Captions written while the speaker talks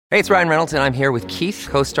Hey, it's Ryan Reynolds, and I'm here with Keith,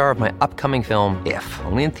 co-star of my upcoming film, If,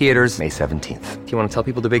 only in theaters May 17th. Do you want to tell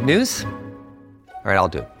people the big news? All right, I'll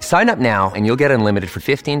do it. Sign up now and you'll get unlimited for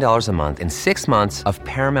 $15 a month and 6 months of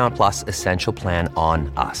Paramount Plus Essential Plan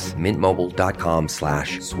on us.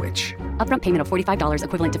 MintMobile.com/switch. Upfront payment of $45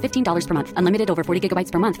 equivalent to $15 per month. Unlimited over 40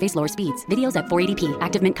 gigabytes per month. Face lower speeds. Videos at 480p.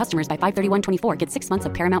 Active Mint customers by 531.24 get 6 months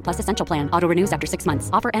of Paramount Plus Essential Plan. Auto renews after 6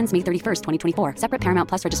 months. Offer ends May 31st, 2024. Separate Paramount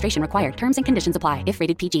Plus registration required. Terms and conditions apply if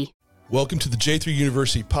rated PG. Welcome to the J3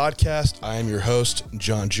 University podcast. I am your host,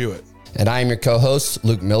 John Jewett. And I am your co-host,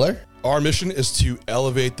 Luke Miller. Our mission is to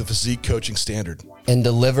elevate the physique coaching standard and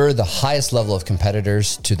deliver the highest level of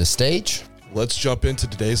competitors to the stage. Let's jump into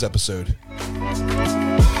today's episode.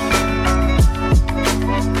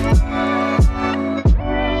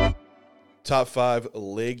 Top 5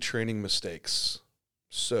 leg training mistakes.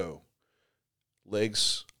 So,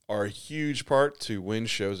 legs are a huge part to win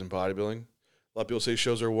shows in bodybuilding. A lot of people say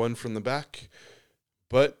shows are won from the back,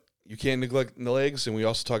 but you can't neglect the legs. And we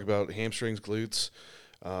also talk about hamstrings, glutes.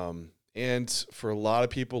 And for a lot of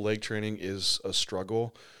people, leg training is a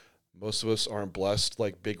struggle. Most of us aren't blessed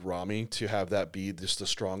like Big Ramy to have that be just the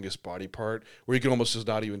strongest body part, where you can almost just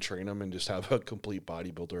not even train them and just have a complete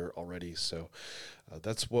bodybuilder already. So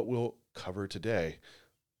that's what we'll cover today.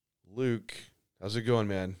 Luke, how's it going,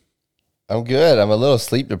 man? I'm good. I'm a little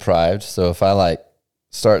sleep deprived, so if I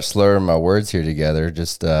start slurring my words here together,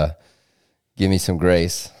 just give me some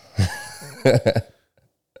grace.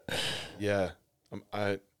 Yeah.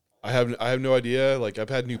 I have no idea. Like, I've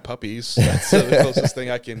had new puppies. That's the closest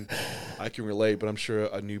thing I can relate. But I'm sure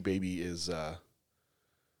a new baby is a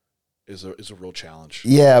real challenge.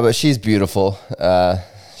 Yeah, but she's beautiful.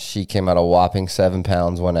 She came out a whopping 7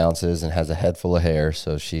 pounds 1 ounces and has a head full of hair.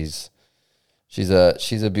 So she's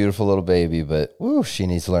a beautiful little baby. But she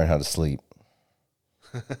needs to learn how to sleep.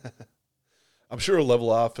 I'm sure it'll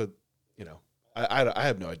level off at, I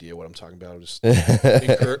have no idea what I'm talking about. I'm just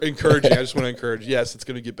encouraging. I just want to encourage. Yes, it's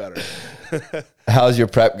going to get better. How's your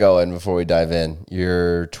prep going before we dive in?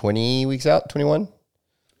 You're 20 weeks out, 21?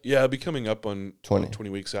 Yeah, I'll be coming up on 20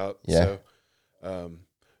 weeks out. Yeah. So,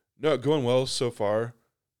 no, going well so far.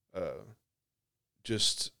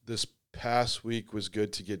 Just this past week was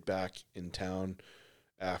good to get back in town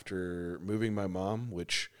after moving my mom,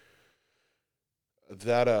 which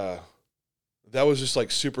that was just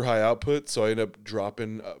like super high output, so I ended up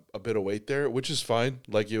dropping a bit of weight there, which is fine.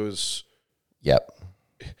 Like, it was, yep.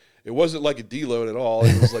 It wasn't like a deload at all.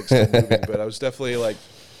 It was like still moving, but I was definitely like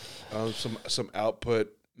some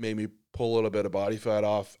output made me pull a little bit of body fat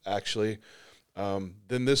off. Actually, then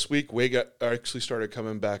this week weight actually started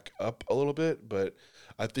coming back up a little bit, but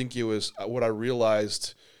I think it was what I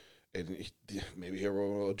realized. And maybe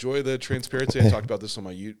everyone will enjoy the transparency. I talked about this on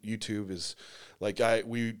my YouTube. Is like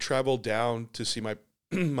we traveled down to see my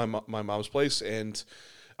my mom's place, and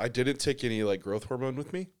I didn't take any like growth hormone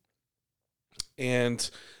with me. And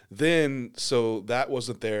then so that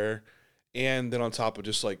wasn't there, and then on top of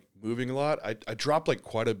just like moving a lot, I dropped like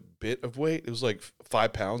quite a bit of weight. It was like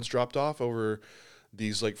 5 pounds dropped off over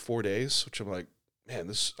these like 4 days, which I'm like, man,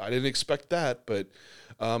 I didn't expect that, but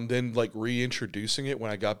then like reintroducing it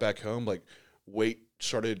when I got back home, like weight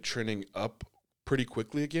started trending up pretty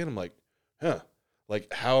quickly again. I'm like,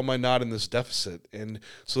 like how am I not in this deficit? And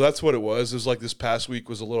so that's what it was. It was like this past week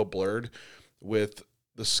was a little blurred with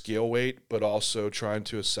the scale weight, but also trying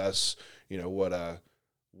to assess,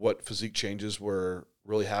 what physique changes were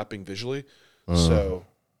really happening visually. So,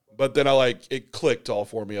 but then it clicked all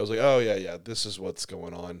for me. I was like, oh yeah, this is what's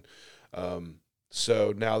going on.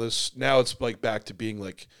 So now it's like back to being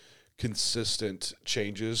like consistent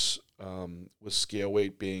changes, with scale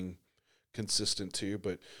weight being consistent too.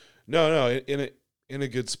 But no, in a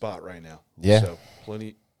good spot right now. Yeah. So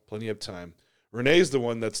plenty of time. Renee's the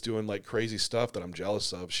one that's doing like crazy stuff that I'm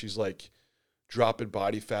jealous of. She's like dropping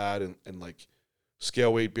body fat and like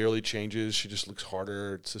scale weight barely changes. She just looks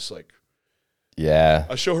harder. It's just like, yeah.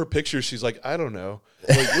 I show her pictures. She's like, I don't know.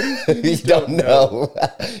 I'm like, what do you You don't know.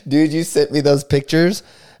 Dude, you sent me those pictures,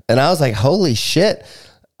 and I was like, holy shit.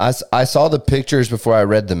 I saw the pictures before I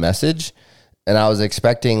read the message, and I was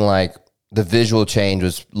expecting like the visual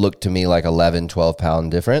change looked to me like 11, 12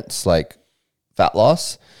 pound difference, like fat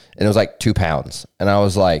loss, and it was like 2 pounds. And I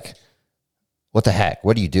was like, what the heck?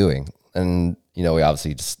 What are you doing? And, we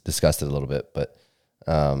obviously just discussed it a little bit, but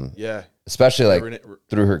yeah. Especially like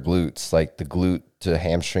through her glutes, like the glute to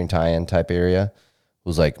hamstring tie-in type area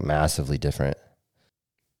was like massively different.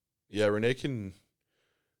 Yeah, Renee can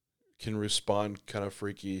respond kind of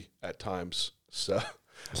freaky at times. So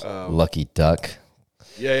lucky duck.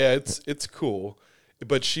 Yeah, it's cool.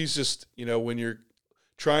 But she's just, when you're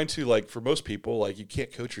trying to, like, for most people, like, you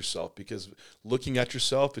can't coach yourself because looking at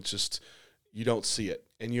yourself, it's just, you don't see it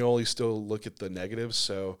and you only still look at the negatives.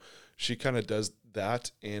 So she kind of does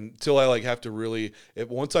that. And until I like have to really,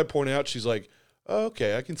 once I point out, she's like, oh,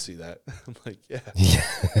 okay, I can see that. I'm like, yeah.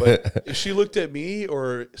 But if she looked at me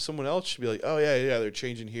or someone else, she'd be like, oh yeah, they're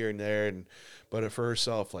changing here and there. But for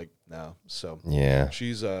herself, like, no. So yeah,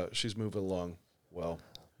 she's moving along well.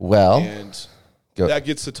 And that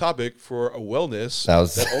gets the topic for a wellness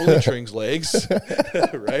that only trains legs,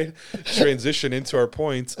 right? Transition into our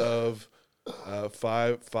point of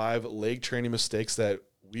five leg training mistakes that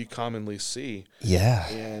we commonly see. Yeah.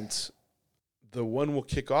 And the one we'll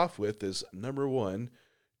kick off with is number 1,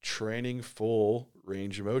 training full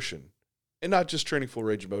range of motion. And not just training full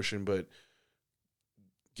range of motion, but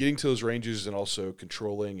getting to those ranges and also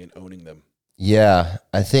controlling and owning them. Yeah,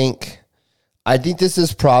 I think this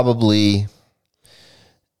is probably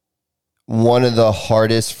one of the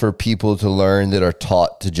hardest for people to learn that are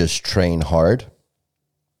taught to just train hard.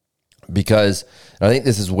 Because I think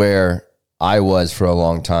this is where I was for a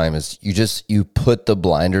long time, is you put the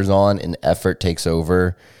blinders on and effort takes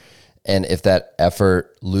over. And if that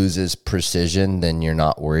effort loses precision, then you're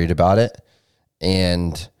not worried about it.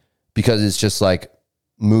 And because it's just like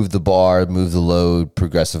move the bar, move the load,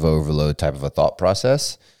 progressive overload type of a thought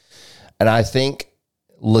process. And I think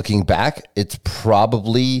looking back, it's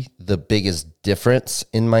probably the biggest difference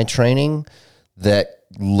in my training that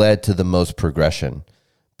led to the most progression,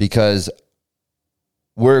 because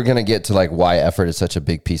we're going to get to like why effort is such a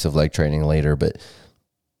big piece of leg training later. But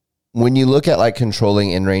when you look at like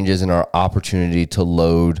controlling in ranges and our opportunity to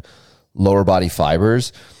load lower body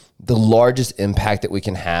fibers, the largest impact that we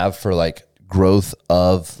can have for like growth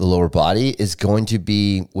of the lower body is going to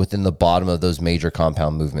be within the bottom of those major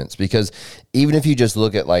compound movements. Because even if you just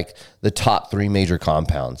look at like the top 3 major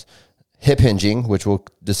compounds, hip hinging, which we'll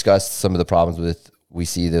discuss some of the problems with, we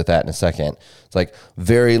see with that in a second. It's like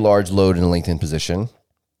very large load in a lengthened position.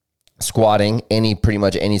 Squatting, pretty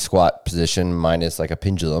much any squat position minus like a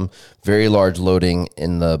pendulum, very large loading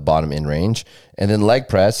in the bottom in range. And then leg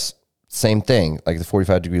press, same thing, like the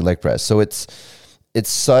 45-degree leg press. So it's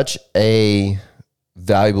such a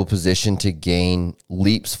valuable position to gain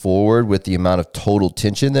leaps forward with the amount of total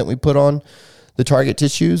tension that we put on the target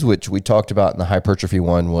tissues, which we talked about in the hypertrophy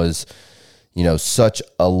one was, such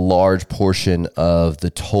a large portion of the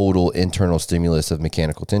total internal stimulus of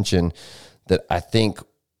mechanical tension that I think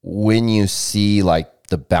when you see like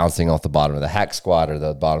the bouncing off the bottom of the hack squat or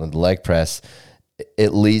the bottom of the leg press, it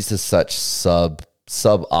leads to such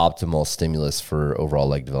suboptimal stimulus for overall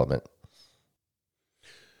leg development.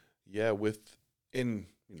 Yeah, we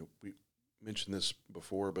mentioned this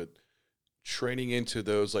before, but training into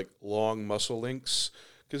those like long muscle links,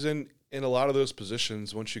 because in a lot of those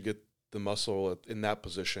positions, once you get the muscle in that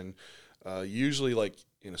position, usually like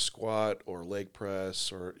in a squat or leg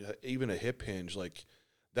press or even a hip hinge, like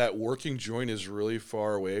that working joint is really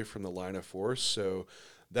far away from the line of force. So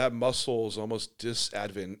that muscle is almost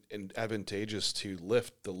disadvantageous to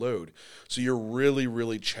lift the load. So you're really,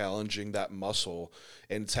 really challenging that muscle,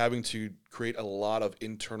 and it's having to create a lot of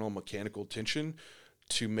internal mechanical tension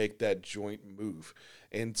to make that joint move.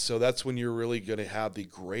 And so that's when you're really going to have the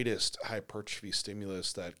greatest hypertrophy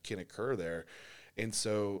stimulus that can occur there. And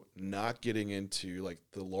so not getting into like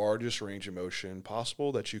the largest range of motion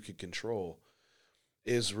possible that you could control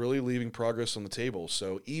is really leaving progress on the table.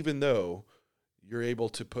 So even though you're able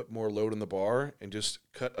to put more load on the bar and just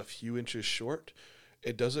cut a few inches short,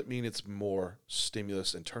 it doesn't mean it's more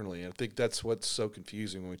stimulus internally. And I think that's what's so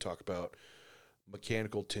confusing when we talk about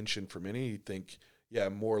mechanical tension for many. You think, yeah,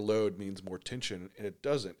 more load means more tension, and it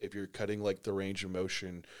doesn't. If you're cutting like the range of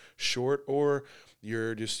motion short, or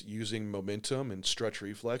you're just using momentum and stretch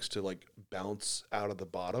reflex to like bounce out of the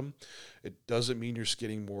bottom, it doesn't mean you're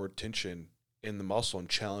getting more tension in the muscle and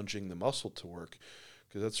challenging the muscle to work.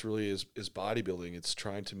 Because that's really is bodybuilding. It's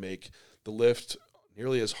trying to make the lift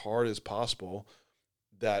nearly as hard as possible,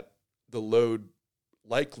 that the load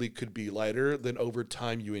likely could be lighter, then over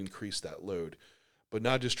time you increase that load, but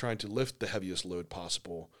not just trying to lift the heaviest load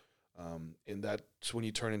possible. And that's when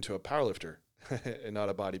you turn into a powerlifter and not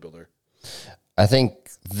a bodybuilder. I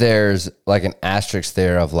think there's like an asterisk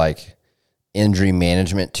there of like injury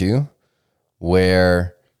management too,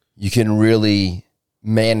 where you can really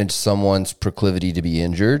manage someone's proclivity to be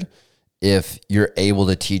injured if you're able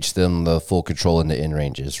to teach them the full control in the in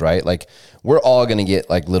ranges, right? Like we're all going to get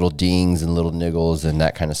like little dings and little niggles and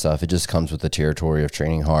that kind of stuff. It just comes with the territory of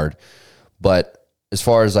training hard. But as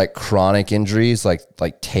far as like chronic injuries, like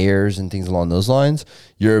tears and things along those lines,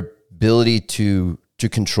 your ability to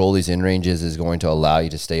control these in ranges is going to allow you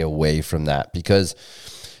to stay away from that, because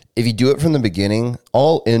if you do it from the beginning,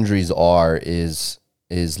 all injuries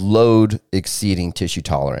is load exceeding tissue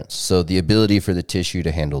tolerance. So the ability for the tissue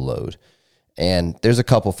to handle load. And there's a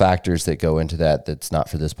couple factors that go into that that's not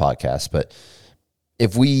for this podcast. But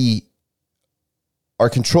if we are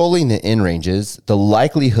controlling the in ranges, the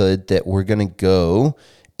likelihood that we're going to go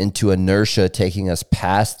into inertia taking us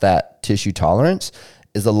past that tissue tolerance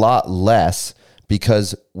is a lot less,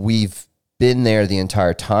 because we've been there the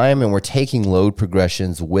entire time and we're taking load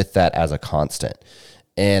progressions with that as a constant.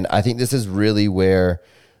 And I think this is really where,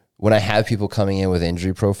 when I have people coming in with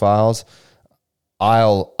injury profiles,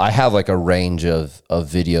 I have like a range of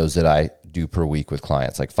videos that I do per week with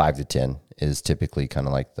clients, like 5 to 10 is typically kind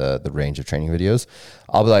of like the range of training videos.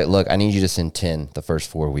 I'll be like, look, I need you to send 10 the first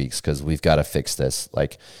 4 weeks because we've got to fix this.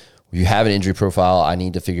 Like, you have an injury profile, I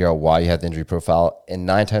need to figure out why you have the injury profile. And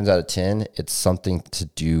 9 times out of 10, it's something to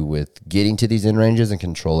do with getting to these in ranges and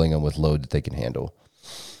controlling them with load that they can handle.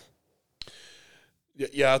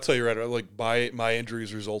 Yeah, I'll tell you right. Like my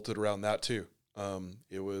injuries resulted around that too.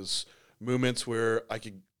 It was movements where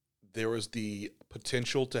there was the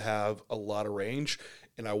potential to have a lot of range,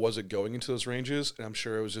 and I wasn't going into those ranges. And I'm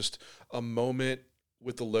sure it was just a moment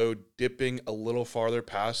with the load dipping a little farther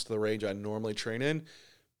past the range I normally train in,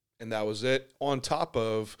 and that was it. On top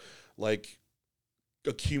of like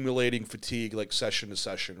accumulating fatigue, like session to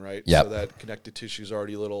session, right? Yep. So that connective tissue is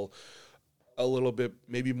already a little bit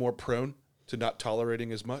maybe more prone to not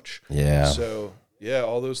tolerating as much. Yeah. So yeah,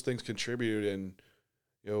 all those things contributed. And,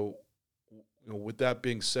 you know, with that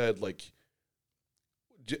being said, like,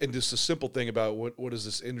 and just a simple thing about what does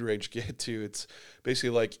this end range get to? It's basically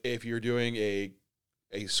like if you're doing a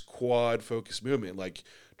quad focused movement, like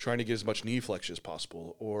trying to get as much knee flexion as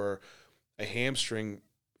possible, or a hamstring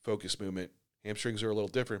focused movement. Hamstrings are a little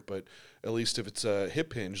different, but at least if it's a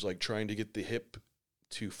hip hinge, like trying to get the hip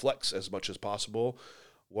to flex as much as possible,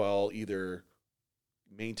 while either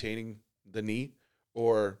maintaining the knee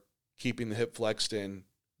or keeping the hip flexed and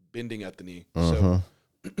bending at the knee. So,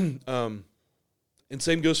 and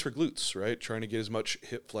same goes for glutes, right? Trying to get as much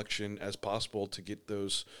hip flexion as possible to get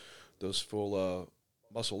those full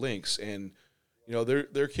muscle links. And, you know,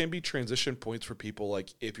 there can be transition points for people,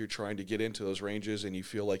 like if you're trying to get into those ranges and you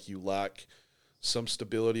feel like you lack some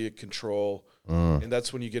stability and control. And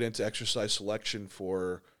that's when you get into exercise selection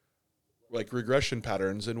for like regression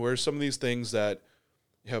patterns, and where some of these things that,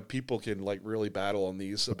 you know, people can like really battle on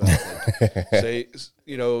these about, like,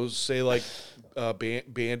 say like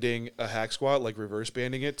banding a hack squat, like reverse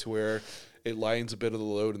banding it to where it lines a bit of the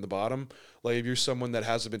load in the bottom. Like if you're someone that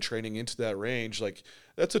hasn't been training into that range, like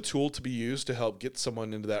that's a tool to be used to help get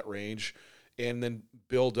someone into that range and then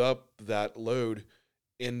build up that load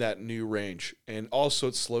in that new range. And also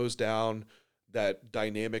it slows down that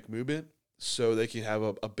dynamic movement so they can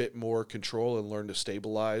have a bit more control and learn to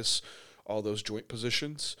stabilize all those joint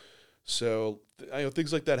positions. So I know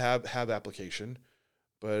things like that have application,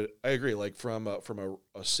 but I agree, like from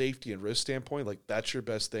a safety and risk standpoint, like that's your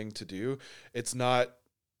best thing to do. It's not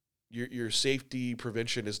your safety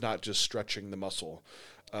prevention is not just stretching the muscle,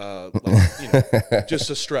 just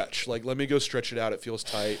a stretch. Like, let me go stretch it out. It feels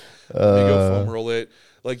tight. Let me go foam roll it.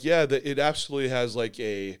 Like, yeah, it absolutely has like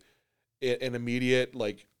an immediate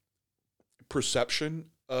like perception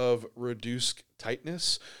of reduced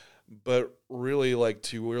tightness, but really like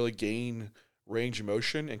to really gain range of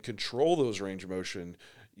motion and control those range of motion,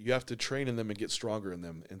 you have to train in them and get stronger in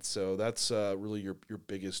them. And so that's really your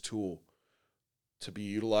biggest tool to be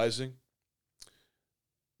utilizing.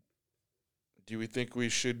 Do we think we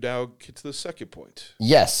should now get to the second point?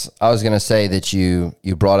 Yes. I was going to say that you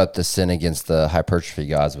brought up the sin against the hypertrophy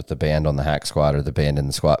guys with the band on the hack squat or the band in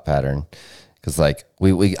the squat pattern. Because like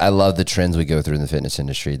I love the trends we go through in the fitness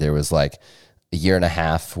industry. There was like a year and a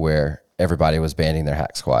half where everybody was banding their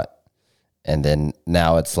hack squat. And then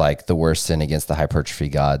now it's like the worst sin against the hypertrophy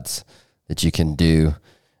gods that you can do.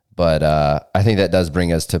 But I think that does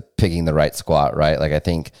bring us to picking the right squat, right? Like I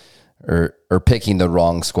think, or picking the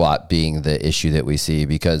wrong squat being the issue that we see,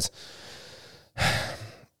 because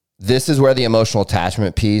this is where the emotional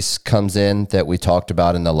attachment piece comes in that we talked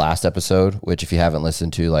about in the last episode, which if you haven't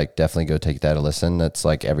listened to, like definitely go take that a listen. That's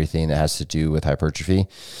like everything that has to do with hypertrophy,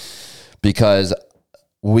 because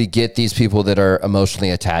we get these people that are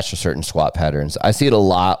emotionally attached to certain squat patterns. I see it a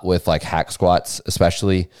lot with like hack squats,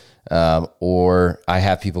 especially, or I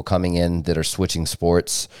have people coming in that are switching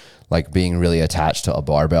sports, like being really attached to a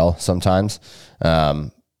barbell sometimes.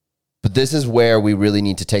 But this is where we really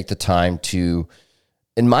need to take the time to,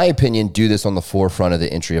 in my opinion, do this on the forefront of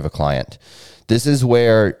the entry of a client. This is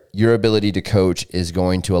where your ability to coach is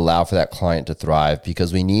going to allow for that client to thrive,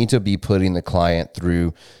 because we need to be putting the client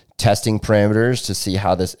through testing parameters to see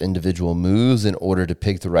how this individual moves in order to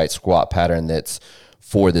pick the right squat pattern that's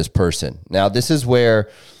for this person. Now, this is where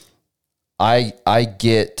I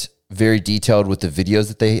get very detailed with the videos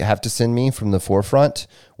that they have to send me from the forefront,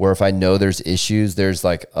 where if I know there's issues, there's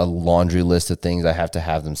like a laundry list of things I have to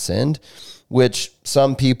have them send, which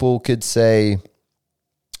some people could say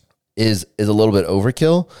is a little bit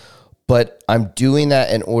overkill, but I'm doing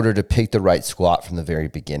that in order to pick the right squat from the very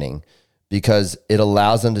beginning, because it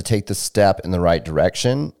allows them to take the step in the right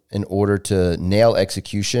direction in order to nail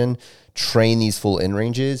execution, train these full in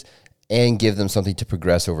ranges, and give them something to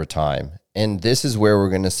progress over time. And this is where we're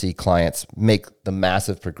going to see clients make the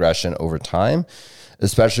massive progression over time,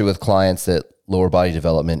 especially with clients that lower body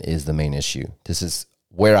development is the main issue. This is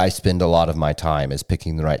where I spend a lot of my time, is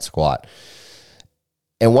picking the right squat.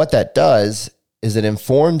 And what that does is it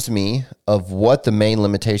informs me of what the main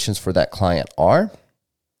limitations for that client are.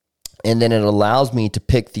 And then it allows me to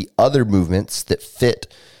pick the other movements that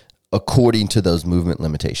fit according to those movement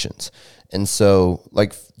limitations. And so,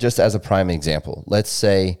 like, just as a prime example, let's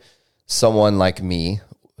say someone like me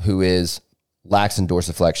who is lax in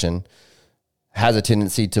dorsiflexion has a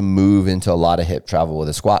tendency to move into a lot of hip travel with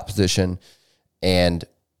a squat position, and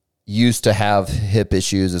used to have hip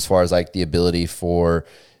issues as far as like the ability for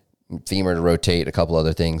femur to rotate, a couple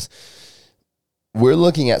other things. We're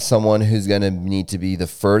looking at someone who's going to need to be the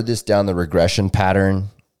furthest down the regression pattern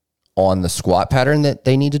on the squat pattern that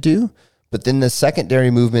they need to do. But then the secondary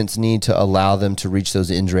movements need to allow them to reach those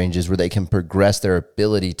end ranges where they can progress their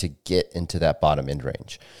ability to get into that bottom end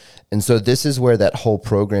range. And so this is where that whole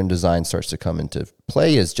program design starts to come into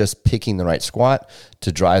play, is just picking the right squat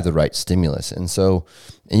to drive the right stimulus. And so,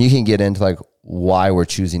 and you can get into like why we're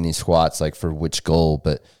choosing these squats, like for which goal,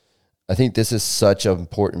 but I think this is such an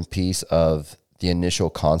important piece of the initial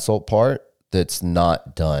consult part that's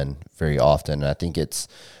not done very often. And I think it's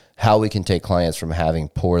how we can take clients from having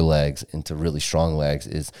poor legs into really strong legs,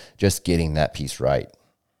 is just getting that piece right.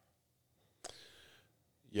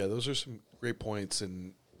 Yeah, those are some great points.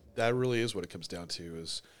 And that really is what it comes down to,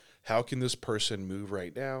 is how can this person move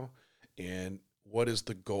right now, and what is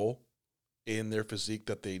the goal in their physique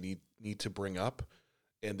that they need to bring up,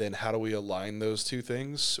 and then how do we align those two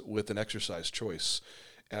things with an exercise choice.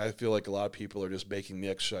 And I feel like a lot of people are just making the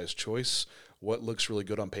exercise choice what looks really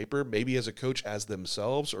good on paper, maybe as a coach, as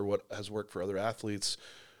themselves, or what has worked for other athletes,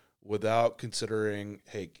 without considering,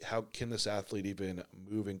 hey, how can this athlete even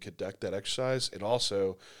move and conduct that exercise? And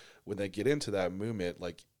also, when they get into that movement,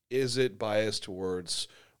 like, is it biased towards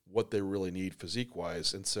what they really need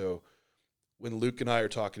physique-wise? And so when Luke and I are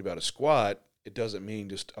talking about a squat, it doesn't mean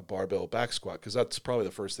just a barbell back squat, because that's probably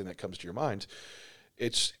the first thing that comes to your mind.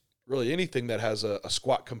 It's really anything that has a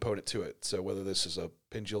squat component to it. So whether this is a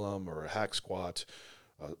pendulum or a hack squat,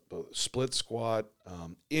 a split squat,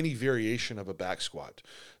 any variation of a back squat.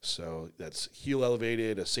 So that's heel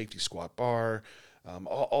elevated, a safety squat bar.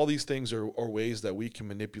 All these things are ways that we can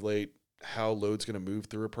manipulate how load's going to move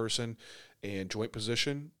through a person and joint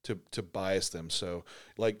position to bias them. So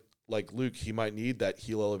like Luke, he might need that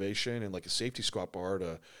heel elevation and like a safety squat bar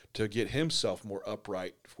to get himself more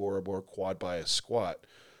upright for a more quad bias squat.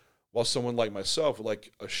 While someone like myself, with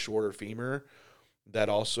like a shorter femur that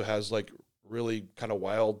also has like really kind of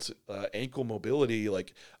wild ankle mobility,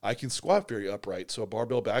 like I can squat very upright. So a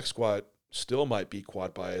barbell back squat still might be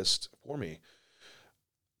quad biased for me.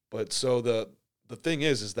 But so the thing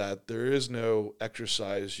is that there is no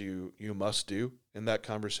exercise you must do in that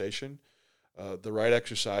conversation. The right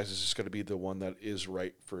exercise is just going to be the one that is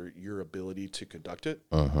right for your ability to conduct it.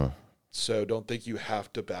 Uh-huh. So don't think you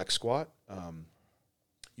have to back squat.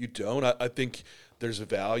 You don't. I think there's a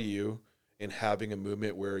value in having a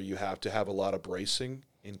movement where you have to have a lot of bracing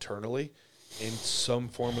internally in some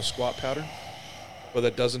form of squat pattern, but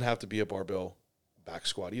that doesn't have to be a barbell back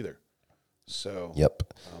squat either. So, yep.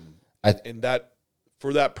 And that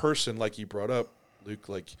for that person, like you brought up, Luke,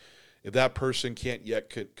 like if that person can't yet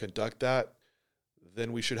conduct that,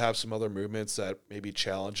 then we should have some other movements that maybe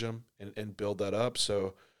challenge them and build that up.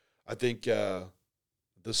 So I think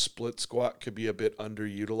the split squat could be a bit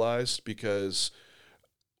underutilized, because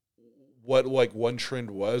what like one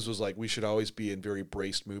trend was like we should always be in very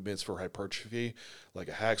braced movements for hypertrophy, like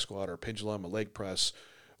a hack squat or a pendulum, a leg press,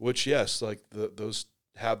 which yes, like those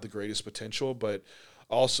have the greatest potential, but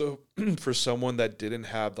also for someone that didn't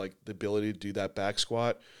have like the ability to do that back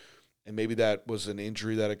squat, and maybe that was an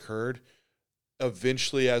injury that occurred,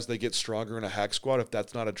 eventually as they get stronger in a hack squat, if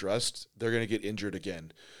that's not addressed, they're going to get injured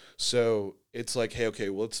again. So it's like, hey, okay,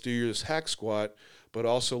 well, let's do this hack squat, but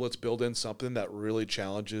also let's build in something that really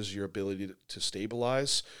challenges your ability to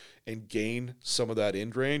stabilize and gain some of that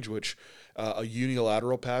end range, which a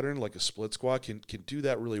unilateral pattern like a split squat can do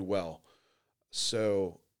that really well.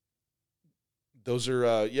 So those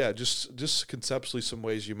are, just conceptually some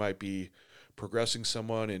ways you might be progressing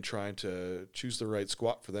someone and trying to choose the right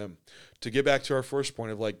squat for them. To get back to our first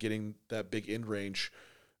point of like getting that big end range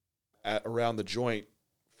around the joint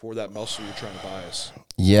for that muscle you're trying to bias.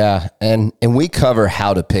 Yeah, and we cover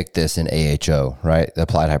how to pick this in AHO, right? The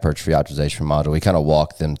Applied Hypertrophy Optimization module. We kind of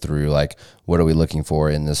walk them through like what are we looking for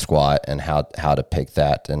in the squat and how to pick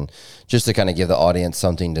that, and just to kind of give the audience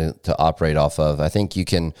something to operate off of. I think you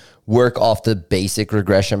can work off the basic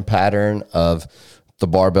regression pattern of the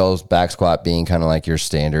barbells back squat being kind of like your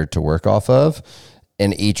standard to work off of,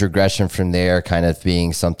 and each regression from there kind of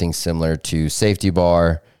being something similar to safety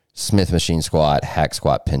bar, Smith machine squat, hack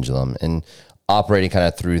squat, pendulum, and operating kind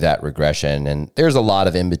of through that regression. And there's a lot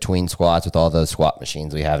of in-between squats with all the squat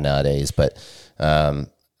machines we have nowadays, but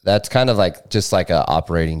that's kind of like just like an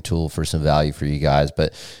operating tool for some value for you guys.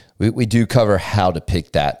 But we do cover how to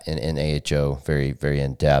pick that in AHO very, very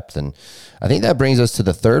in depth. And I think that brings us to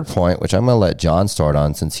the third point, which I'm going to let John start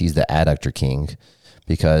on since he's the adductor king,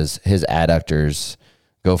 because his adductors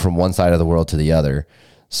go from one side of the world to the other.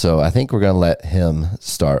 So I think we're going to let him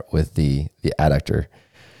start with the adductor.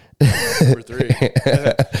 Number 3.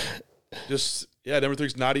 Number 3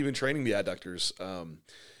 is not even training the adductors.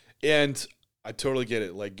 And I totally get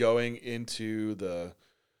it. Like going into the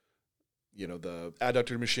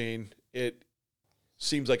adductor machine, it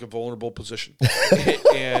seems like a vulnerable position.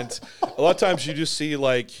 And a lot of times you just see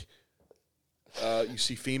like, you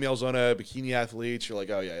see females on a bikini athletes. You're like,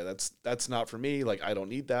 oh yeah, that's not for me. Like, I don't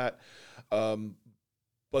need that.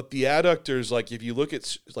 But the adductors, like if you look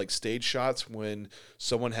at like stage shots when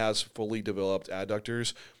someone has fully developed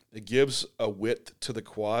adductors, it gives a width to the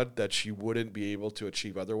quad that you wouldn't be able to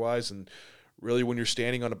achieve otherwise. And really when you're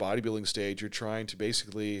standing on a bodybuilding stage, you're trying to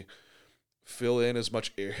basically fill in as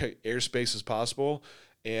much airspace as possible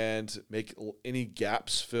and make any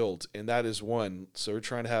gaps filled. And that is one. So we're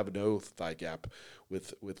trying to have no thigh gap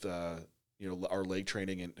with our leg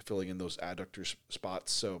training and filling in those adductor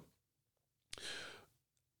spots. So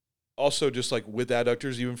also just like with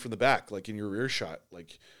adductors, even from the back, like in your rear shot,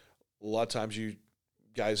 like a lot of times you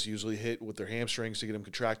guys usually hit with their hamstrings to get them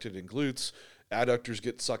contracted and glutes. Adductors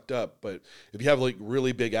get sucked up. But if you have like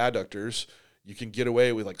really big adductors, you can get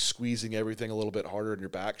away with like squeezing everything a little bit harder in your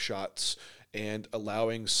back shots and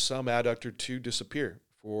allowing some adductor to disappear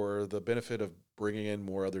for the benefit of bringing in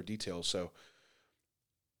more other details. So,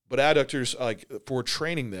 but adductors, like for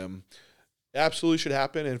training them, absolutely should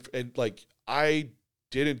happen. And like I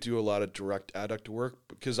didn't do a lot of direct adductor work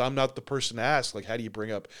because I'm not the person to ask, like, how do you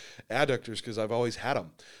bring up adductors? Because I've always had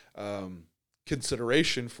them.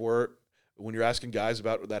 Consideration for when you're asking guys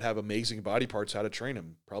about that have amazing body parts, how to train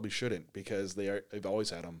them, probably shouldn't because they've always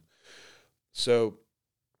had them. So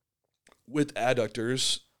with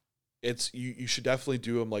adductors, it's you should definitely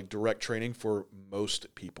do them like direct training for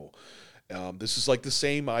most people. This is like the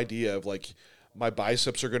same idea of like my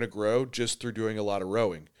biceps are going to grow just through doing a lot of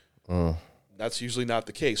rowing. That's usually not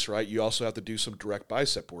the case, right? You also have to do some direct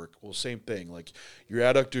bicep work. Well, same thing. Like your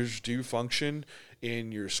adductors do function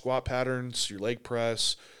in your squat patterns, your leg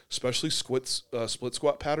press, especially split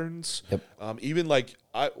squat patterns. Yep. Even like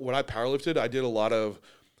when I powerlifted, I did a lot of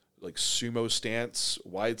like sumo stance,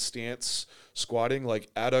 wide stance squatting.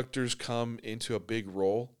 Like adductors come into a big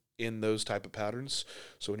role in those type of patterns.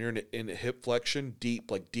 So when you're in a hip flexion,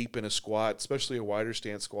 deep in a squat, especially a wider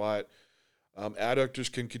stance squat,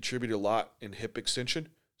 adductors can contribute a lot in hip extension,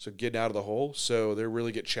 so getting out of the hole. So they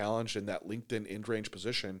really get challenged in that lengthened end range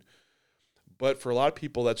position. But for a lot of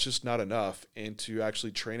people, that's just not enough. And to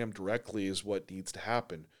actually train them directly is what needs to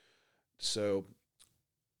happen. So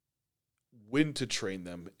when to train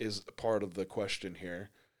them is part of the question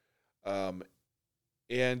here. And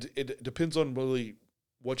it depends on really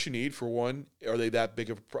what you need. For one, are they that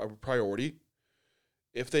big of a priority?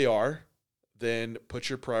 If they are, then put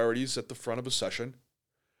your priorities at the front of a session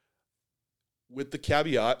with the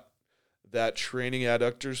caveat that training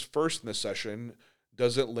adductors first in the session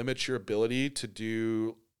doesn't limit your ability to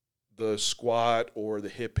do the squat or the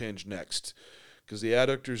hip hinge next, because the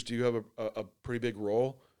adductors do have a pretty big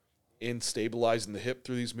role in stabilizing the hip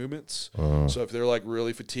through these movements. So if they're like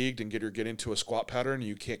really fatigued and get into a squat pattern,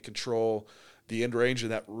 you can't control the end range of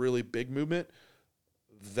that really big movement,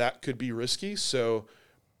 that could be risky. So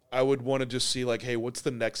I would want to just see like, hey, what's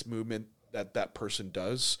the next movement that person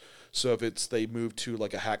does? So if they move to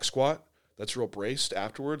like a hack squat that's real braced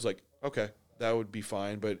afterwards, like, okay, that would be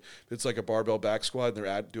fine. But if it's like a barbell back squat and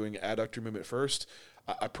they're doing adductor movement first,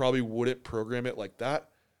 I probably wouldn't program it like that.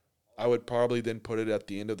 I would probably then put it at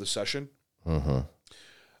the end of the session.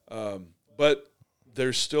 But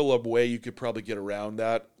there's still a way you could probably get around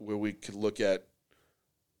that, where we could look at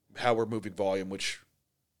how we're moving volume, which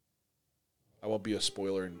I won't be a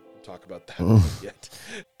spoiler and talk about that yet.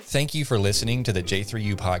 Thank you for listening to the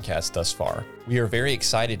J3U podcast thus far. We are very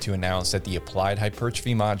excited to announce that the Applied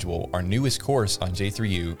Hypertrophy module, our newest course on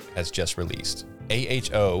J3U, has just released.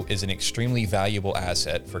 AHO is an extremely valuable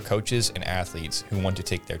asset for coaches and athletes who want to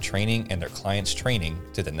take their training and their clients' training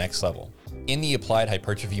to the next level. In the Applied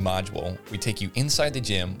Hypertrophy module, we take you inside the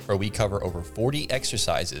gym where we cover over 40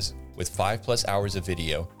 exercises with 5+ hours of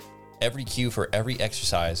video, every cue for every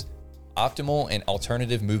exercise, optimal and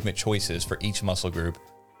alternative movement choices for each muscle group,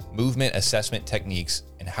 movement assessment techniques,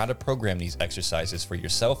 and how to program these exercises for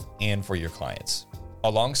yourself and for your clients.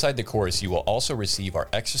 Alongside the course, you will also receive our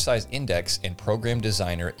Exercise Index and Program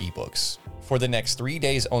Designer ebooks. For the next 3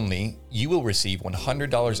 days only, you will receive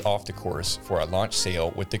 $100 off the course for a launch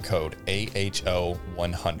sale with the code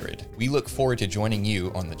AHO100. We look forward to joining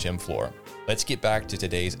you on the gym floor. Let's get back to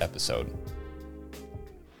today's episode.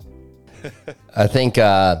 I think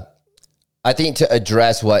to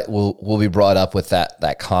address what will be brought up with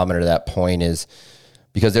that comment or that point is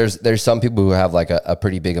because there's some people who have like a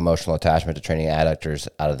pretty big emotional attachment to training adductors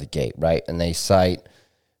out of the gate, right? And they cite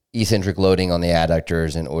eccentric loading on the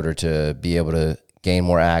adductors in order to be able to gain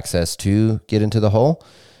more access to get into the hole.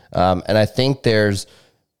 And I think there's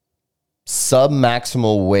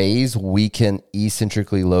sub-maximal ways we can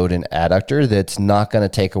eccentrically load an adductor that's not going to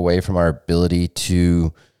take away from our ability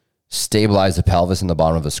to stabilize the pelvis in the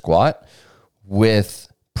bottom of a squat with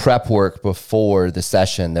prep work before the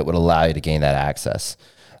session that would allow you to gain that access.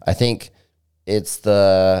 I think it's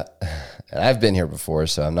and I've been here before,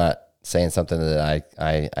 so I'm not saying something that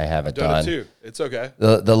I haven't done. It too. It's okay.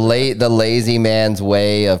 The lazy man's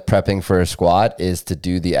way of prepping for a squat is to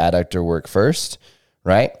do the adductor work first,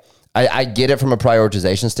 right? I get it from a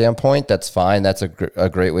prioritization standpoint. That's fine. That's a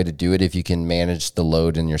great way to do it if you can manage the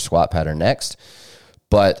load in your squat pattern next.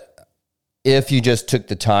 But if you just took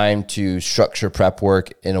the time to structure prep work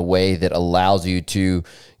in a way that allows you to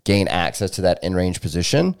gain access to that in-range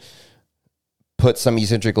position, put some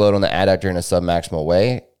eccentric load on the adductor in a sub-maximal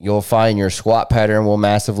way, you'll find your squat pattern will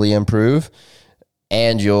massively improve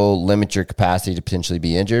and you'll limit your capacity to potentially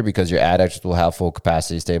be injured because your adductors will have full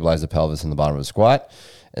capacity to stabilize the pelvis in the bottom of the squat.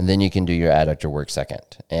 And then you can do your adductor work second.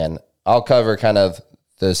 And I'll cover kind of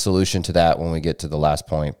the solution to that when we get to the last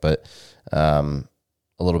point, but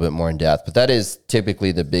a little bit more in depth. But that is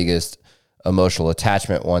typically the biggest emotional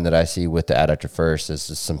attachment one that I see with the adductor first is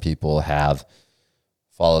just some people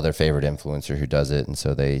follow their favorite influencer who does it. And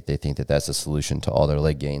so they think that that's a solution to all their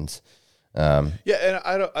leg gains. Yeah. And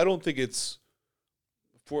I don't think it's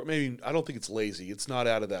I don't think it's lazy. It's not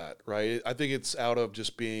out of that, right? I think it's out of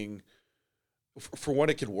just being, for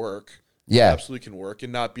one, it can work. Yeah. It absolutely can work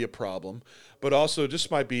and not be a problem, but also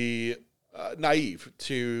just might be naive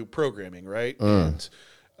to programming, right? And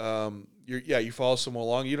you follow someone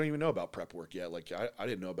along, you don't even know about prep work yet. Like I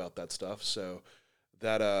didn't know about that stuff. So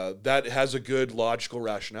that has a good logical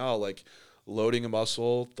rationale, like loading a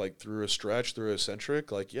muscle like through a stretch, through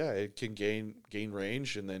eccentric, like it can gain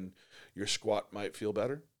range and then your squat might feel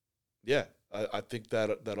better. Yeah. I think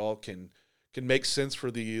that all can make sense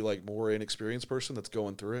for the like more inexperienced person that's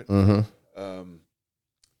going through it.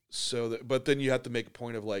 But then you have to make a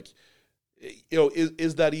point of like,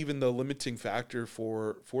 is that even the limiting factor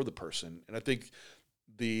for the person? And I think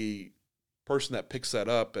the person that picks that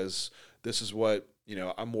up as this is what,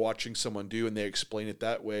 I'm watching someone do and they explain it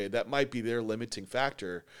that way, that might be their limiting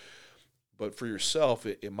factor. But for yourself,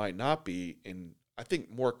 it might not be. And I think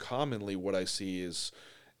more commonly what I see is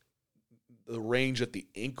the range at the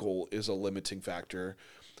ankle is a limiting factor.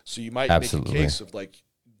 So you might make a case of like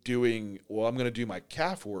I'm going to do my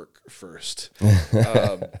calf work first.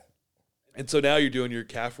 And so now you're doing your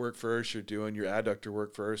calf work first, you're doing your adductor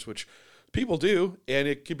work first, which people do, and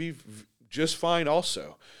it could be just fine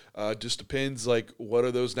also. Just depends, like, what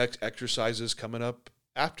are those next exercises coming up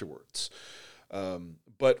afterwards.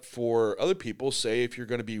 But for other people, say if you're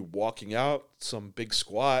going to be walking out some big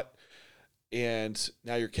squat and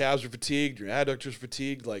now your calves are fatigued, your adductors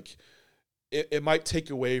fatigued, like it might take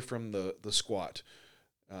away from the squat.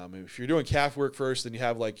 If you're doing calf work first, then you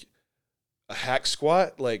have like a hack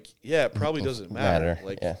squat, like, it probably doesn't matter.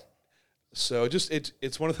 Like, so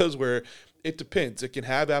it's one of those where it depends. It can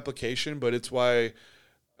have application, but it's why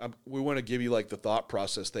we want to give you like the thought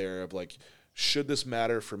process there of like, should this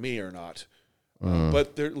matter for me or not?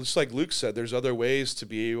 But just like Luke said, there's other ways to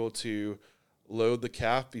be able to load the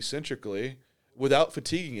calf eccentrically without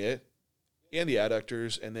fatiguing it and the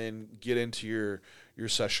adductors, and then get into your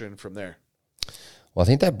session from there. Well, I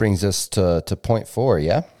think that brings us to point 4,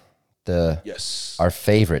 yeah? Yes. Our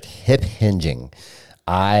favorite, hip hinging.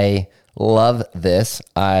 I love this.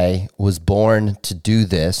 I was born to do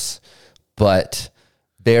this, but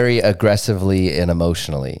very aggressively and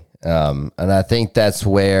emotionally. And I think that's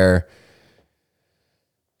where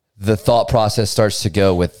the thought process starts to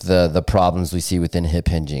go with the problems we see within hip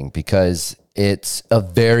hinging, because it's a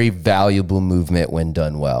very valuable movement when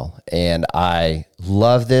done well. And I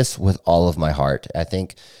love this with all of my heart. I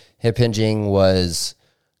think hip hinging was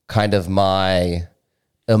kind of my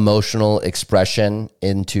emotional expression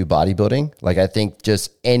into bodybuilding. Like, I think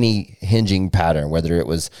just any hinging pattern, whether it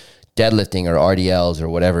was deadlifting or RDLs or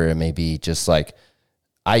whatever it may be, just like,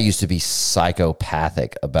 I used to be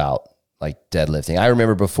psychopathic about like deadlifting. I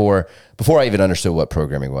remember before I even understood what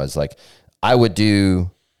programming was, like I would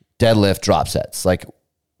do deadlift drop sets, like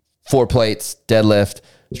 4 plates, deadlift,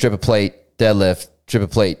 strip a plate, deadlift, strip a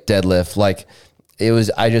plate, deadlift. Like it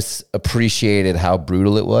was, I just appreciated how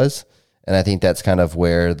brutal it was. And I think that's kind of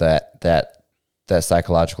where that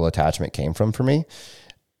psychological attachment came from for me.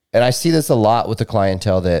 And I see this a lot with the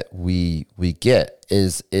clientele that we get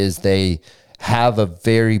is they have a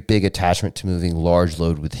very big attachment to moving large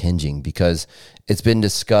load with hinging, because it's been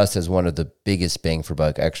discussed as one of the biggest bang for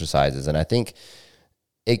buck exercises. And I think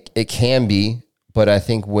it can be, but I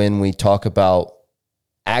think when we talk about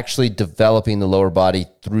actually developing the lower body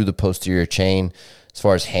through the posterior chain, as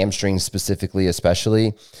far as hamstrings specifically,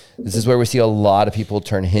 especially, this is where we see a lot of people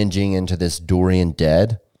turn hinging into this Dorian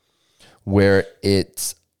dead, where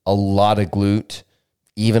it's a lot of glute,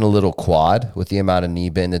 even a little quad with the amount of knee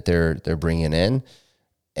bend that they're bringing in,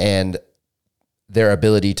 and their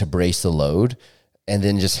ability to brace the load, and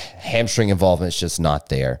then just hamstring involvement is just not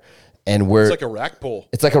there. And It's like a rack pull.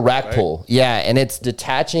 It's like a rack pull. Yeah. And it's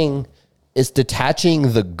detaching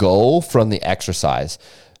the goal from the exercise.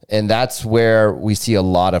 And that's where we see a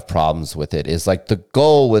lot of problems with it, is like the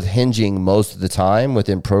goal with hinging most of the time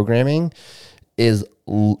within programming is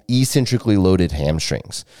eccentrically loaded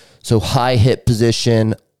hamstrings. So high hip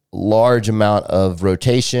position, large amount of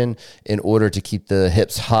rotation in order to keep the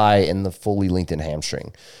hips high and the fully lengthened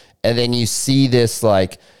hamstring. And then you see this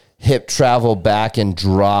like hip travel back and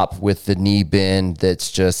drop with the knee bend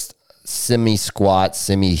that's just semi-squat,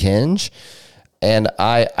 semi-hinge. And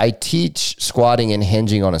I teach squatting and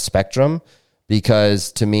hinging on a spectrum,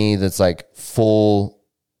 because to me that's like full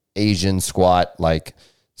Asian squat, like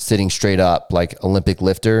sitting straight up, like Olympic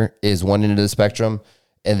lifter is one end of the spectrum.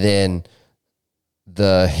 And then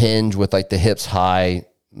the hinge with like the hips high,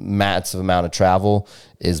 massive amount of travel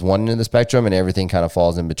is one end of the spectrum, and everything kind of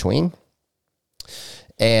falls in between.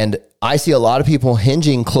 And I see a lot of people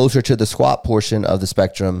hinging closer to the squat portion of the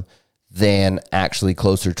spectrum than actually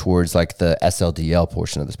closer towards like the SLDL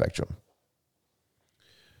portion of the spectrum.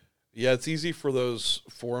 Yeah, it's easy for those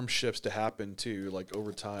form shifts to happen too, like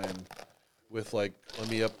over time with like,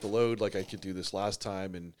 let me up the load like I could do this last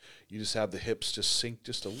time, and you just have the hips just sink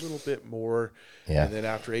just a little bit more. Yeah. And then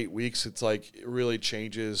after 8 weeks, it's like it really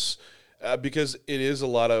changes because it is a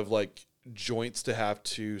lot of like joints to have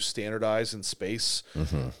to standardize in space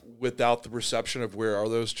without the perception of where are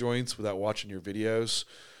those joints without watching your videos.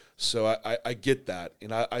 So I get that.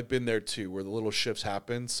 And I've been there too, where the little shifts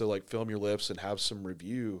happen. So like film your lifts and have some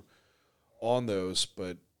review on those.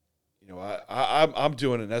 But you know, I'm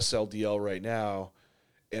doing an SLDL right now,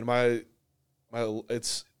 and my load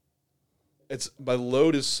is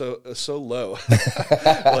so low.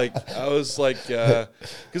 Like I was like,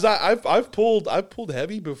 because I've pulled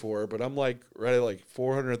heavy before, but I'm like right at like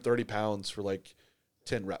 430 pounds for like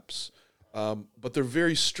 10 reps. But they're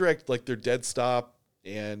very strict, like they're dead stop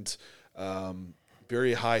and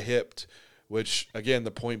very high hipped, which again, the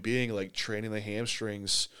point being like training the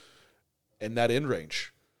hamstrings in that end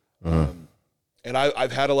range. And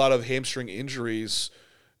I've had a lot of hamstring injuries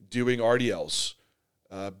doing RDLs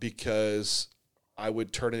because I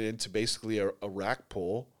would turn it into basically a rack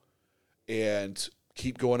pull and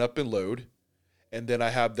keep going up in load. And then I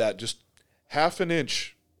have that just half an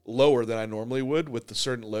inch lower than I normally would with the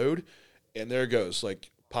certain load. And there it goes, like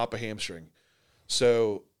pop a hamstring.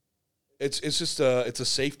 So it's just it's a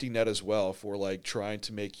safety net as well for like trying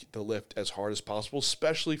to make the lift as hard as possible,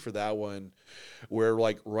 especially for that one where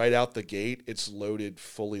like right out the gate it's loaded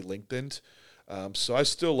fully lengthened. So I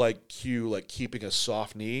still like keeping a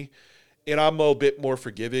soft knee, and I'm a bit more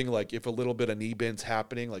forgiving. Like if a little bit of knee bend's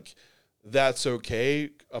happening, like that's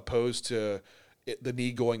okay, opposed to the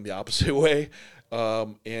knee going the opposite way,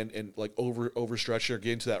 and like overstretching or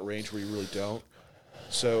getting to that range where you really don't.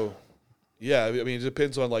 So yeah, I mean, it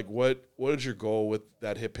depends on like what is your goal with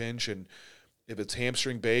that hip hinge, and If it's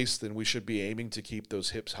hamstring based, then we should be aiming to keep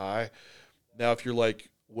those hips high. Now, if you're like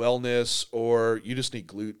wellness or you just need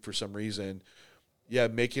glute for some reason, yeah,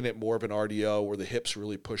 making it more of an RDL where the hips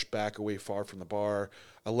really push back away far from the bar,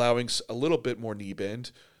 allowing a little bit more knee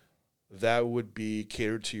bend, that would be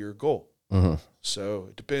catered to your goal. So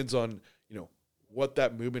it depends on, what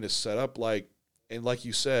that movement is set up like. And like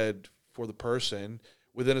you said, for the person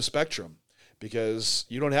within a spectrum, because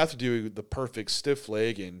you don't have to do the perfect stiff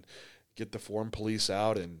leg and get the form police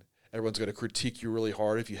out and everyone's going to critique you really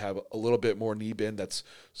hard if you have a little bit more knee bend that's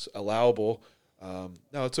allowable.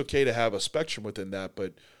 Now, it's okay to have a spectrum within that,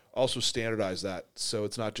 but also standardize that so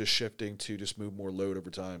it's not just shifting to just move more load over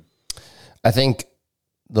time. I think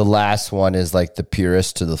the last one is like the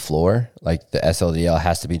purest to the floor. Like the SLDL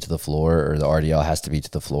has to be to the floor or the RDL has to be to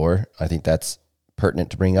the floor. I think that's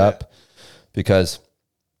pertinent to bring up because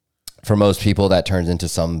for most people that turns into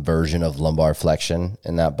some version of lumbar flexion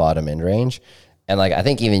in that bottom end range. And like, I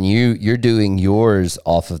think even you're doing yours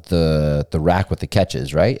off of the rack with the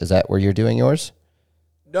catches, right? Is that where you're doing yours?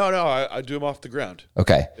 No, I do them off the ground.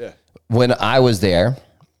 Okay. Yeah. When I was there,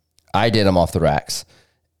 I did them off the racks.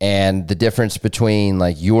 And the difference between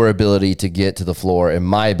like your ability to get to the floor and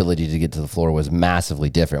my ability to get to the floor was massively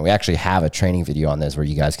different. We actually have a training video on this where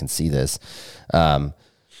you guys can see this. But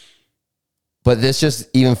this just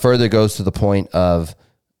even further goes to the point of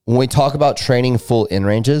when we talk about training full in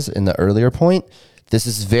ranges in the earlier point, this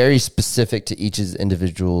is very specific to each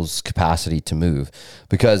individual's capacity to move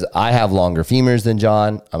because I have longer femurs than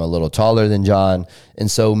John. I'm a little taller than John. And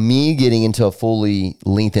so me getting into a fully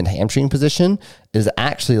lengthened hamstring position is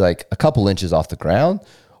actually like a couple inches off the ground,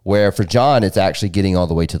 where for John, it's actually getting all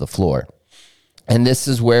the way to the floor. And this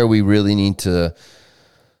is where we really need to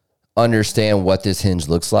understand what this hinge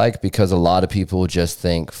looks like because a lot of people just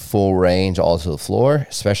think full range all to the floor,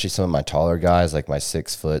 especially some of my taller guys, like my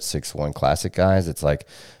 6'6" classic guys. It's like,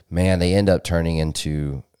 man, they end up turning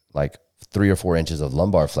into like 3 or 4 inches of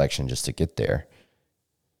lumbar flexion just to get there.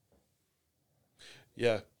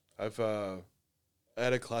 Yeah. I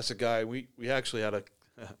had a classic guy. We actually had a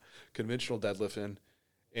conventional deadlift in,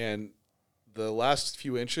 and the last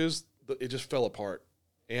few inches, it just fell apart.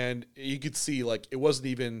 And you could see, like, it wasn't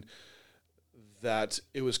even that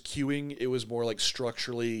it was cueing. It was more like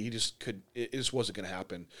structurally, it just wasn't going to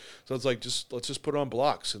happen. So it's like, let's just put it on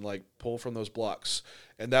blocks and like pull from those blocks.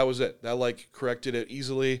 And that was it. That like corrected it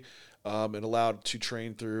easily and allowed to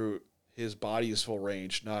train through his body's full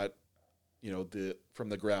range, not, from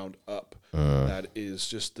the ground up. That is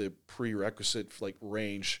just the prerequisite like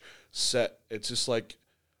range set. It's just like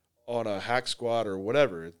on a hack squat or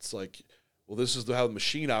whatever. It's like, well, this is how the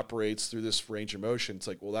machine operates through this range of motion. It's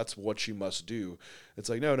like, well, that's what you must do. It's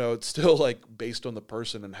like, no, it's still like based on the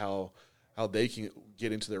person and how they can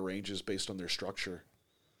get into their ranges based on their structure.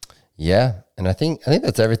 Yeah. And I think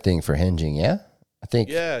that's everything for hinging. Yeah. I think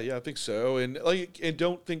so. And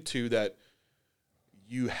don't think too that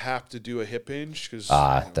you have to do a hip hinge because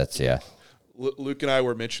Luke and I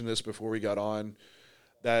were mentioning this before we got on,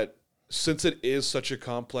 that since it is such a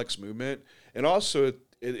complex movement and also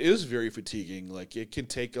it is very fatiguing. Like it can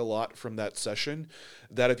take a lot from that session,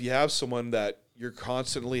 that if you have someone that you're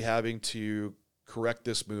constantly having to correct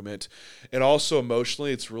this movement and also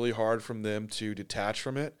emotionally, it's really hard for them to detach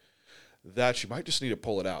from it, that you might just need to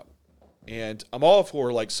pull it out. And I'm all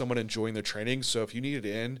for like someone enjoying their training. So if you need it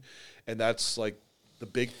in, and that's like the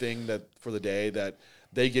big thing that for the day that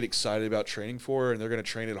they get excited about training for, and they're going to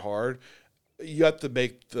train it hard, you have to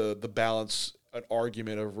make the balance an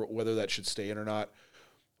argument of whether that should stay in or not.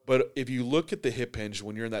 But if you look at the hip hinge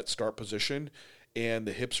when you're in that start position and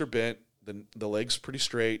the hips are bent, the leg's pretty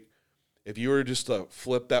straight, if you were just to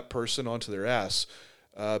flip that person onto their ass,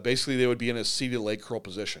 basically they would be in a seated leg curl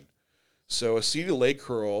position. So a seated leg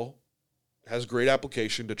curl has great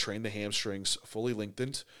application to train the hamstrings fully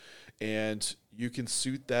lengthened, and you can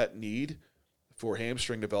suit that need for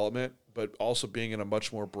hamstring development, but also being in a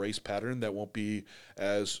much more brace pattern that won't be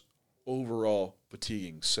as overall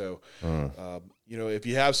fatiguing. So, if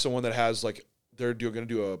you have someone that has like, they're going to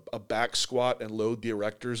do a back squat and load the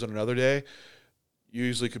erectors on another day, you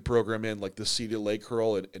usually could program in like the seated leg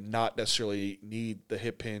curl and not necessarily need the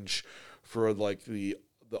hip hinge for like the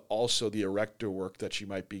erector work that you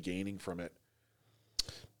might be gaining from it.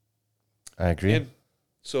 I agree. And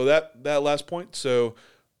so that last point. So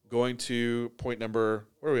going to point number,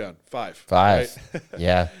 what are we on? 5. Right?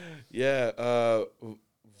 Yeah. Yeah.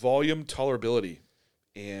 Volume tolerability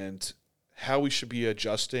and how we should be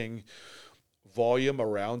adjusting volume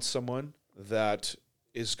around someone that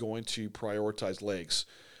is going to prioritize legs.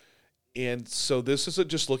 And so this isn't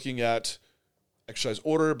just looking at exercise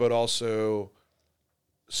order, but also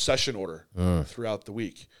session order throughout the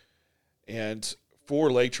week. And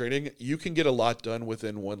for leg training, you can get a lot done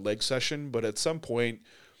within one leg session, but at some point,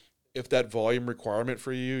 if that volume requirement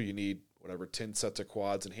for you, you need whatever 10 sets of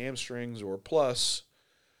quads and hamstrings or plus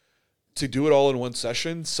to do it all in one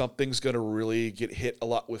session, something's going to really get hit a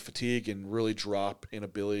lot with fatigue and really drop in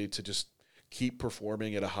ability to just keep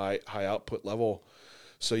performing at a high output level.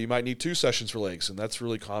 So you might need 2 sessions for legs, and that's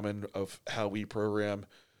really common of how we program.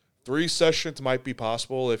 3 sessions might be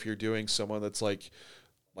possible if you're doing someone that's like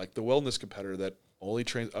the wellness competitor that only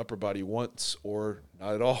trains upper body once or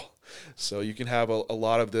not at all. So you can have a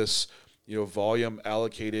lot of this, volume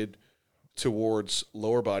allocated towards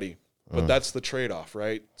lower body, but that's the trade-off,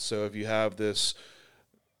 right? So if you have this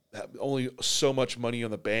only so much money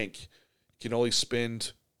on the bank, you can only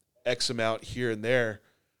spend X amount here and there.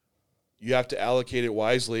 You have to allocate it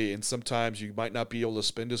wisely, and sometimes you might not be able to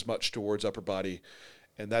spend as much towards upper body.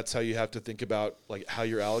 And that's how you have to think about like how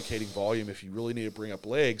you're allocating volume. If you really need to bring up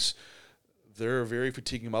legs, they're a very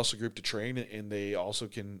fatiguing muscle group to train, and they also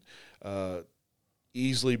can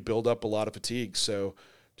easily build up a lot of fatigue. So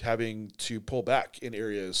having to pull back in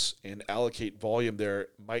areas and allocate volume there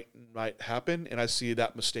might happen. And I see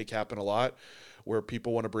that mistake happen a lot where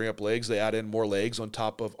people want to bring up legs. They add in more legs on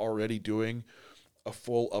top of already doing a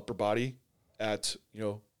full upper body at,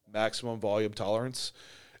 maximum volume tolerance.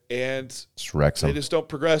 And they just don't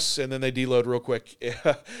progress, and then they deload real quick.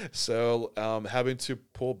 So having to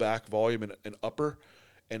pull back volume in upper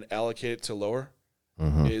and allocate it to lower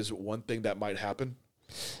is one thing that might happen.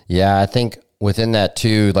 Yeah, I think within that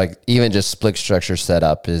too, like even just split structure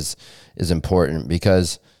setup is important,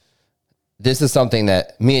 because this is something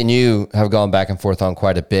that me and you have gone back and forth on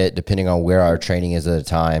quite a bit, depending on where our training is at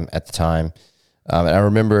the time. And I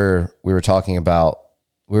remember we were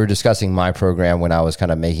discussing my program when I was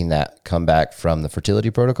kind of making that comeback from the fertility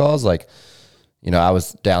protocols. Like, I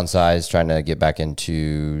was downsized, trying to get back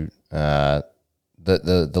into the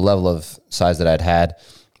level of size that I'd had.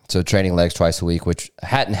 So training legs twice a week, which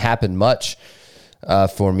hadn't happened much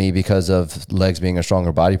for me because of legs being a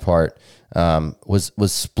stronger body part, was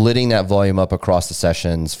splitting that volume up across the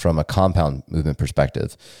sessions from a compound movement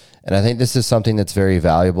perspective. And I think this is something that's very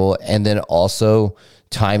valuable. And then also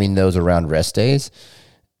timing those around rest days.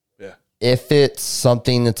 Yeah. If it's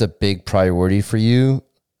something that's a big priority for you,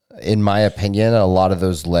 in my opinion, a lot of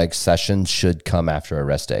those leg sessions should come after a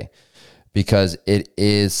rest day, because it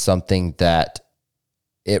is something that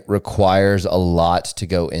it requires a lot to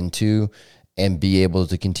go into and be able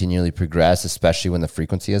to continually progress, especially when the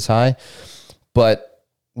frequency is high. But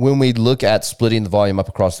when we look at splitting the volume up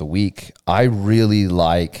across the week, I really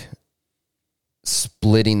like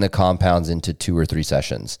splitting the compounds into 2 or 3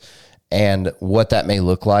 sessions. And what that may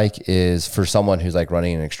look like is, for someone who's like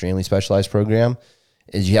running an extremely specialized program,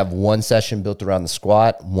 is you have 1 session built around the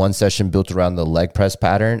squat, 1 session built around the leg press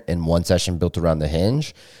pattern, and 1 session built around the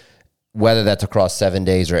hinge. Whether that's across 7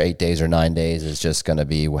 days or 8 days or 9 days is just going to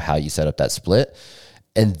be how you set up that split.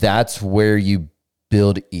 And that's where you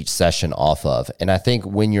build each session off of. And I think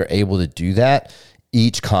when you're able to do that,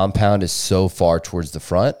 each compound is so far towards the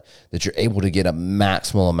front that you're able to get a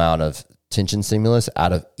maximal amount of tension stimulus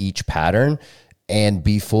out of each pattern and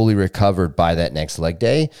be fully recovered by that next leg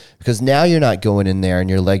day. Because now you're not going in there and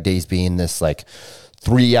your leg days being this like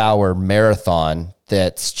 3-hour marathon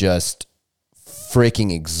that's just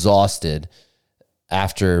freaking exhausted,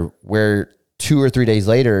 after where 2 or 3 days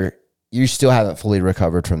later, you still haven't fully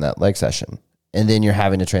recovered from that leg session. And then you're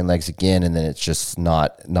having to train legs again, and then it's just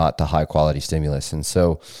not the high quality stimulus. And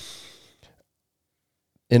so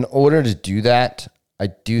in order to do that, I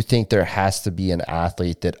do think there has to be an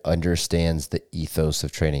athlete that understands the ethos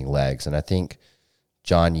of training legs. And I think,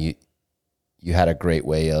 John, you had a great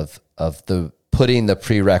way of putting the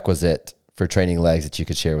prerequisite for training legs that you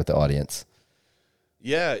could share with the audience.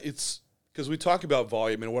 Yeah, it's because we talk about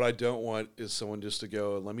volume, and what I don't want is someone just to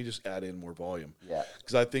go, let me just add in more volume. Yeah.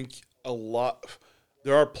 Because I think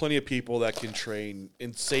there are plenty of people that can train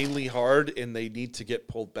insanely hard and they need to get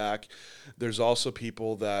pulled back. There's also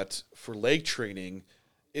people that, for leg training,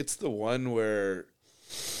 it's the one where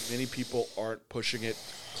many people aren't pushing it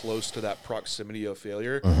close to that proximity of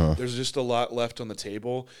failure. There's just a lot left on the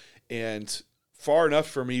table, and far enough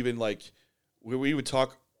from even like, we would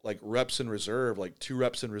talk like reps in reserve, like 2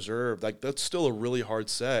 reps in reserve, like that's still a really hard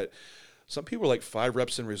set. Some people are like 5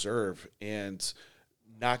 reps in reserve and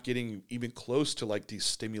not getting even close to like these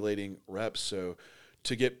stimulating reps. So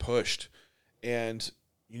to get pushed, and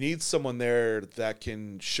you need someone there that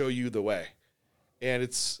can show you the way. And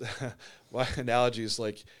it's my analogy is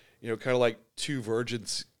like, kind of like 2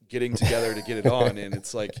 virgins getting together to get it on. And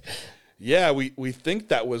it's like, Yeah, we think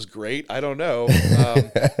that was great. I don't know.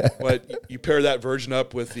 But you pair that version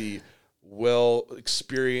up with the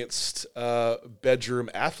well-experienced bedroom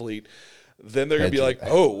athlete, then they're going to be like,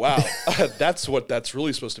 oh, wow, that's what that's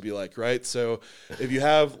really supposed to be like, right? So if you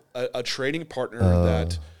have a training partner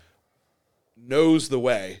that knows the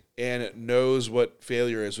way and knows what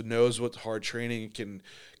failure is, knows what hard training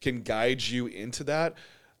can guide you into that,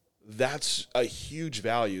 that's a huge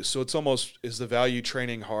value. So it's almost, is the value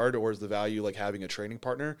training hard, or is the value like having a training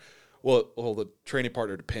partner? Well, the training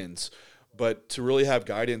partner depends. But to really have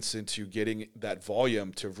guidance into getting that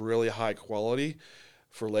volume to really high quality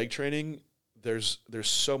for leg training, there's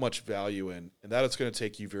so much value in, and that it's going to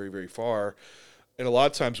take you very, very far. And a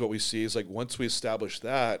lot of times what we see is like once we establish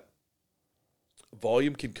that,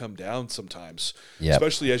 volume can come down sometimes,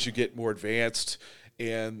 especially as you get more advanced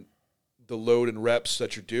and the load and reps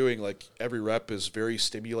that you're doing, like every rep is very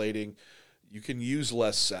stimulating. You can use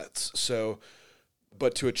less sets. So,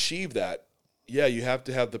 but to achieve that, yeah, you have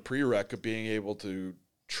to have the prereq of being able to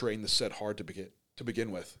train the set hard to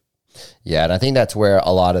begin with. Yeah, and I think that's where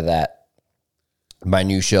a lot of that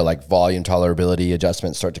minutia, like volume tolerability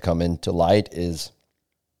adjustments, start to come into light. Is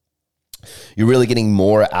you're really getting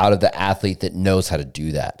more out of the athlete that knows how to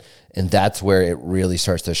do that, and that's where it really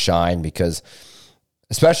starts to shine. Because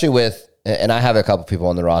especially with, and I have a couple people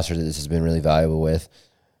on the roster that this has been really valuable with,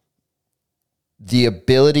 the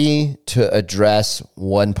ability to address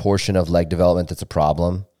one portion of leg development that's a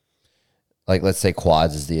problem, like let's say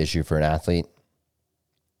quads is the issue for an athlete.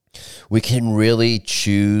 We can really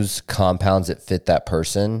choose compounds that fit that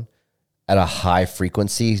person at a high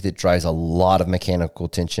frequency that drives a lot of mechanical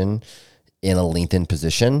tension in a lengthened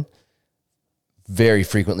position very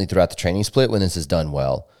frequently throughout the training split when this is done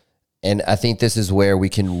well. And I think this is where we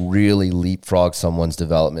can really leapfrog someone's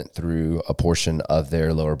development through a portion of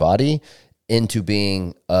their lower body into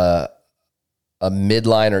being a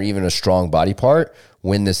midline or even a strong body part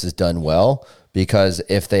when this is done well. Because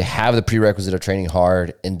if they have the prerequisite of training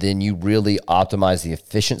hard, and then you really optimize the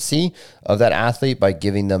efficiency of that athlete by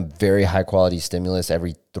giving them very high quality stimulus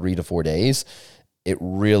every 3 to 4 days, it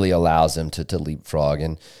really allows them to leapfrog.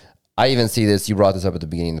 And I even see this, you brought this up at the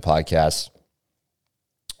beginning of the podcast.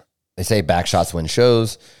 They say back shots win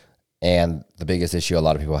shows, and the biggest issue a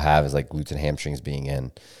lot of people have is like glutes and hamstrings being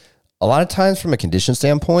in. A lot of times from a condition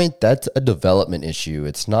standpoint, that's a development issue.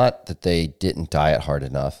 It's not that they didn't diet hard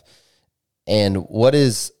enough. And what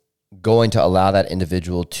is going to allow that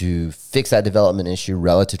individual to fix that development issue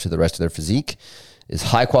relative to the rest of their physique is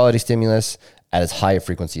high quality stimulus at as high a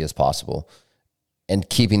frequency as possible, and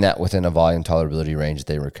keeping that within a volume tolerability range that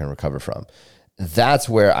they can recover from. That's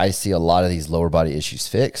where I see a lot of these lower body issues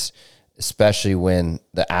fixed, especially when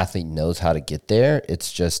the athlete knows how to get there.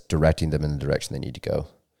 It's just directing them in the direction they need to go.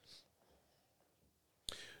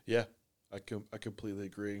 Yeah, I completely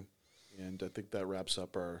agree. And I think that wraps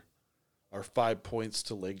up our 5 points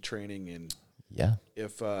to leg training. And yeah,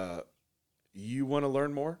 if you want to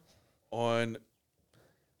learn more on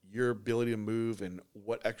your ability to move and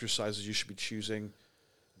what exercises you should be choosing,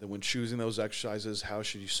 then when choosing those exercises, how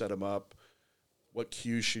should you set them up? What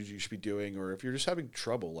cues should you be doing? Or if you're just having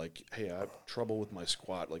trouble, like, hey, I have trouble with my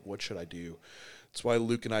squat, like what should I do? That's why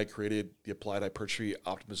Luke and I created the Applied Hypertrophy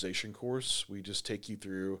Optimization course. We just take you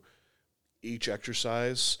through each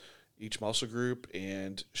exercise, each muscle group,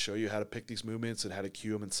 and show you how to pick these movements and how to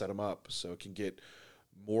cue them and set them up so it can get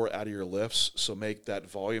more out of your lifts. So make that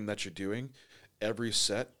volume that you're doing every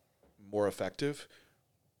set more effective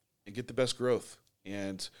and get the best growth.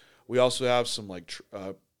 And we also have some like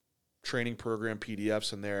training program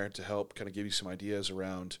PDFs in there to help kind of give you some ideas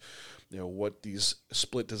around, you know, what these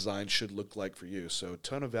split designs should look like for you. So a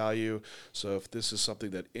ton of value. So if this is something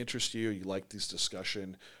that interests you, you like this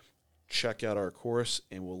discussion, check out our course,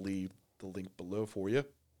 and we'll leave the link below for you.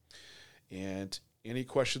 And any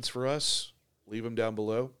questions for us, leave them down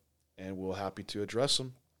below, and we're happy to address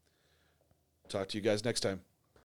them. Talk to you guys next time.